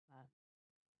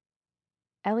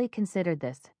Ellie considered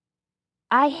this.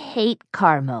 I hate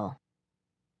caramel.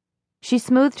 She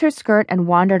smoothed her skirt and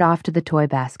wandered off to the toy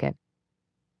basket.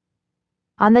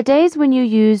 On the days when you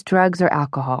use drugs or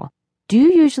alcohol, do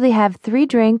you usually have 3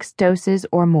 drinks, doses,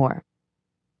 or more?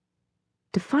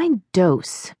 Define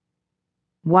dose.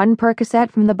 1 Percocet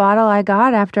from the bottle I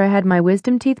got after I had my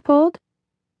wisdom teeth pulled?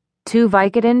 2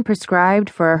 Vicodin prescribed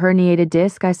for a herniated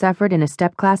disc I suffered in a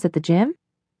step class at the gym?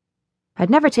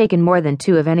 I'd never taken more than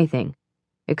 2 of anything,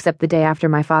 except the day after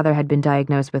my father had been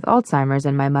diagnosed with Alzheimer's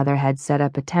and my mother had set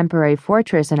up a temporary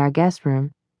fortress in our guest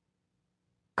room.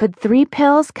 Could 3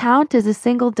 pills count as a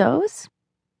single dose?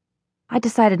 I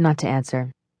decided not to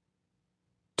answer.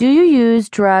 Do you use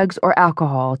drugs or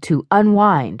alcohol to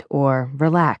unwind or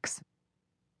relax?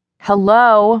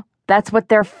 Hello, that's what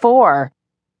they're for.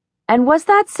 And was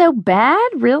that so bad,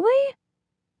 really?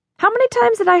 How many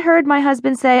times had I heard my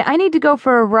husband say, I need to go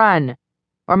for a run?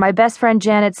 Or my best friend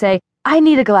Janet say, I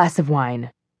need a glass of wine.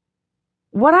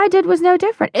 What I did was no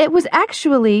different. It was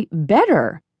actually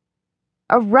better.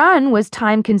 A run was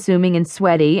time-consuming and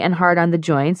sweaty and hard on the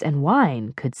joints, and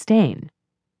wine could stain.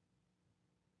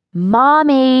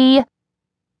 Mommy!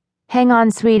 Hang on,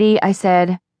 sweetie, I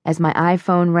said, as my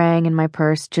iPhone rang in my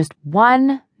purse. Just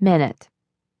 1 minute.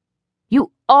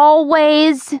 You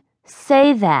always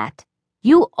say that.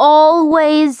 You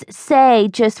always say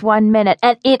just 1 minute,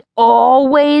 and it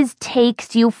always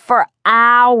takes you for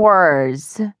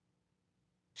hours.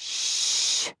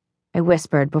 Shh, I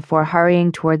whispered before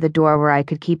hurrying toward the door where I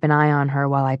could keep an eye on her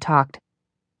while I talked.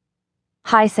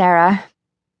 Hi, Sarah.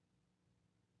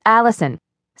 Allison,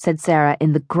 said Sarah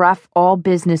in the gruff,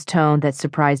 all-business tone that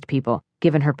surprised people,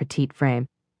 given her petite frame,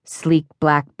 sleek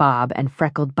black bob, and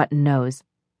freckled button nose.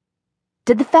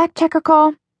 Did the fact-checker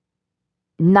call?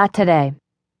 Not today.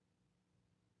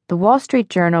 The Wall Street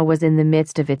Journal was in the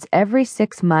midst of its every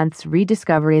 6 months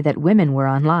rediscovery that women were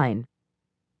online.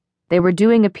 They were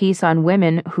doing a piece on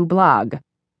women who blog,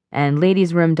 and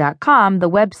ladiesroom.com, the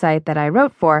website that I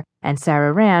wrote for and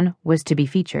Sarah ran, was to be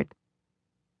featured.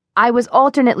 I was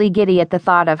alternately giddy at the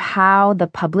thought of how the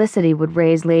publicity would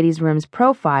raise Ladies' Room's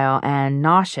profile and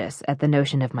nauseous at the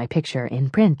notion of my picture in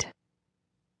print.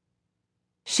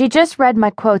 She just read my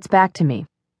quotes back to me,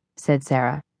 said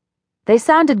Sarah. They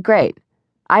sounded great.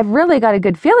 I've really got a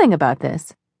good feeling about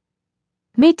this.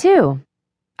 Me too,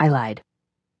 I lied.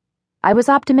 I was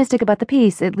optimistic about the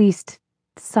piece, at least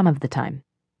some of the time.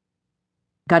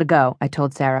 Gotta go, I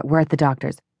told Sarah. We're at the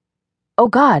doctor's. Oh,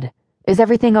 God, is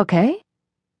everything okay?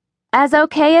 As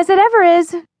okay as it ever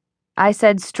is, I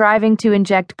said, striving to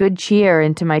inject good cheer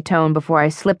into my tone before I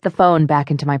slipped the phone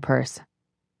back into my purse.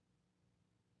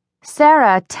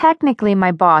 Sarah, technically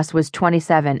my boss, was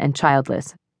 27 and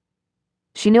childless.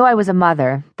 She knew I was a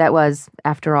mother. That was,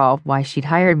 after all, why she'd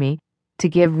hired me, to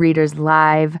give readers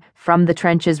live,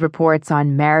 from-the-trenches reports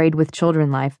on married with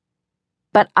children life.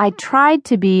 But I tried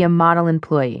to be a model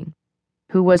employee,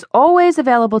 who was always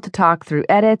available to talk through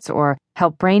edits or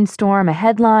help brainstorm a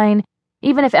headline,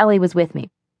 even if Ellie was with me.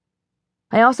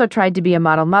 I also tried to be a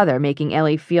model mother, making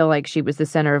Ellie feel like she was the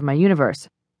center of my universe,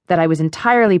 that I was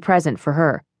entirely present for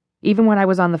her, even when I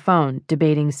was on the phone,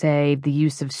 debating, say, the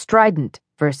use of strident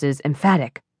versus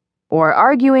emphatic, or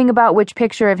arguing about which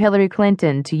picture of Hillary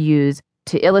Clinton to use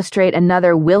to illustrate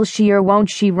another will she or won't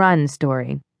she run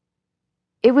story.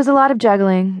 It was a lot of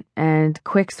juggling and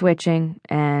quick switching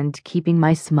and keeping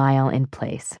my smile in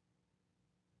place.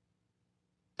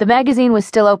 The magazine was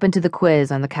still open to the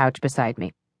quiz on the couch beside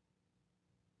me.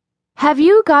 Have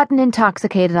you gotten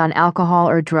intoxicated on alcohol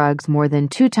or drugs more than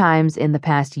 2 times in the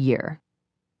past year?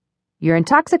 You're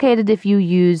intoxicated if you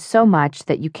use so much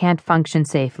that you can't function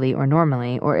safely or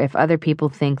normally, or if other people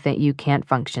think that you can't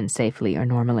function safely or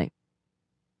normally.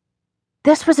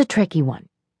 This was a tricky one.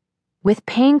 With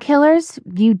painkillers,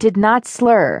 you did not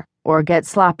slur or get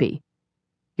sloppy.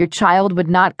 Your child would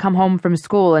not come home from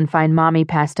school and find mommy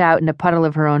passed out in a puddle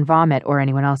of her own vomit or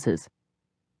anyone else's.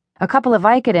 A couple of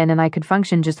Vicodin and I could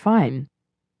function just fine.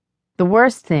 The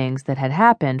worst things that had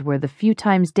happened were the few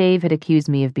times Dave had accused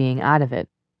me of being out of it.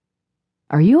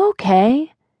 Are you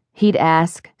okay? He'd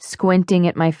ask, squinting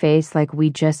at my face like we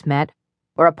just met,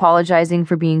 or apologizing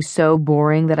for being so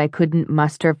boring that I couldn't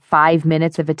muster 5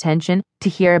 minutes of attention to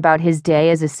hear about his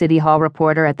day as a City Hall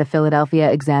reporter at the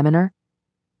Philadelphia Examiner.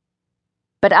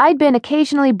 But I'd been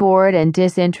occasionally bored and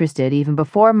disinterested even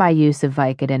before my use of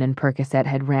Vicodin and Percocet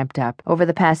had ramped up over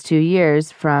the past 2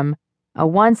 years, from a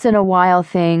once-in-a-while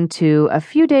thing to a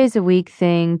few days a week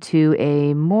thing to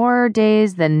a more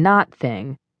days than not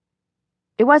thing.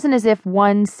 It wasn't as if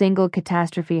one single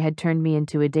catastrophe had turned me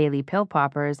into a daily pill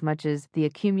popper as much as the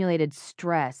accumulated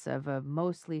stress of a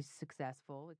mostly successful